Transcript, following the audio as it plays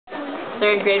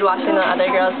3rd grade watching the other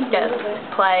girls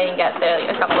play and get there,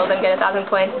 like a couple of them get 1,000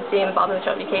 points and see them involved in the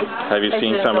trophy case. Have you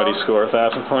seen somebody score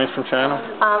 1,000 points from Channel?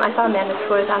 I saw Amanda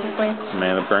score 1,000 points.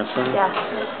 Amanda Bernstein? Yeah.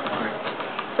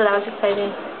 So that was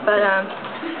exciting. But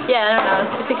yeah, I don't know.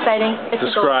 It's exciting.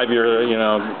 Describe your,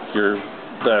 your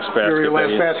last basket. Your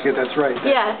last basket, that's right.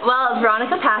 Yeah, well,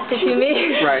 Veronica passed it to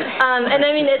me. Right. And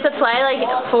I mean, it's a play, like,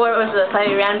 for it was the play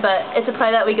we ran, but it's a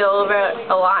play that we go over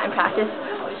a lot in practice.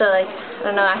 So, like, I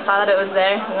don't know, I saw that it was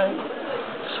there, and then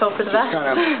just hope for the best. Kind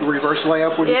of reverse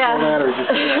layup, would you call that, or just...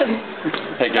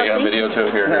 Hey, can I get a video too?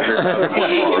 Here. Right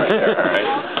there, all right.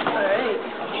 All right.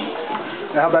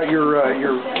 Now, how about your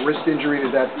wrist injury?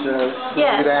 Did that slow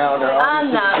you down? Or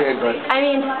No. Did, but... I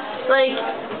mean, like...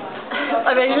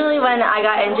 Originally, when I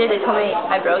got injured, they told me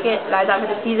I broke it, and I was out for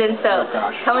the season, so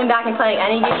coming back and playing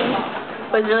any game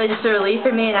was really just a relief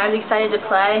for me, and I was excited to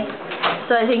play,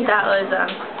 so I think that was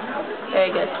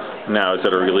very good. Now, is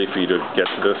it a relief for you to get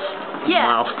to this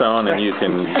milestone, and you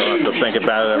don't have to think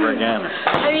about it ever again?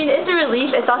 I mean, it's a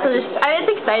relief. It's also just,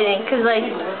 it's exciting, because, like,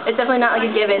 it's definitely not, like,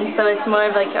 a given, so it's more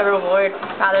of, like, a reward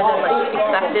rather than, like,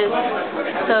 expected.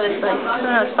 So it's, like, I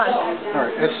don't know, it's fun. All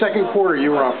right. At second quarter, you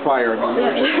were on fire. I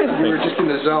mean, you were just in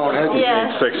the zone.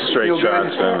 Yeah. 6 straight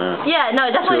shots. Yeah, no,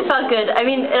 it definitely felt good. I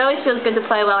mean, it always feels good to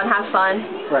play well and have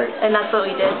fun. Right. And that's what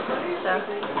we did, so.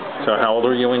 So how old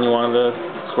were you when you wanted to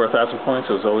score 1,000 points?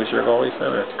 It was always your goal, you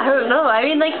said? Or? I don't know. I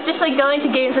mean, like, just, like, going to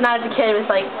games when I was a kid with,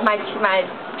 like, my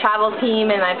travel team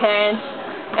and my parents,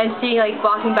 and seeing, like,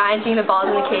 walking by and seeing the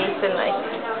balls in the case, and, like,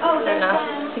 I don't know.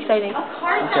 It's exciting.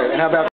 Okay, and how about